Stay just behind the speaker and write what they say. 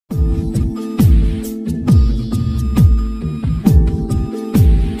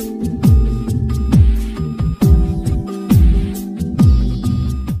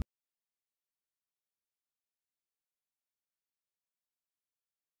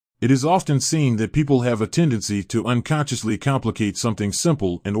It is often seen that people have a tendency to unconsciously complicate something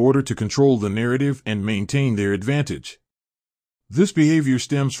simple in order to control the narrative and maintain their advantage. This behavior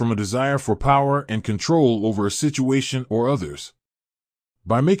stems from a desire for power and control over a situation or others.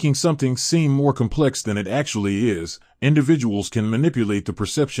 By making something seem more complex than it actually is, individuals can manipulate the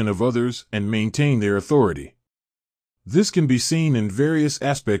perception of others and maintain their authority. This can be seen in various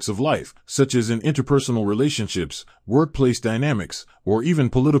aspects of life, such as in interpersonal relationships, workplace dynamics, or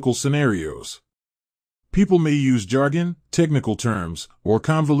even political scenarios. People may use jargon, technical terms, or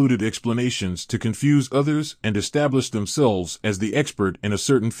convoluted explanations to confuse others and establish themselves as the expert in a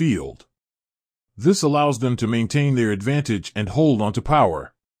certain field. This allows them to maintain their advantage and hold on to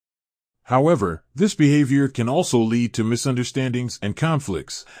power. However, this behavior can also lead to misunderstandings and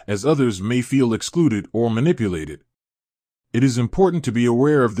conflicts, as others may feel excluded or manipulated. It is important to be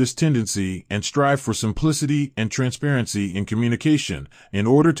aware of this tendency and strive for simplicity and transparency in communication in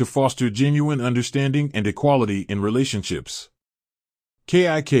order to foster genuine understanding and equality in relationships.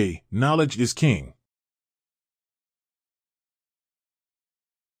 K.I.K. Knowledge is king.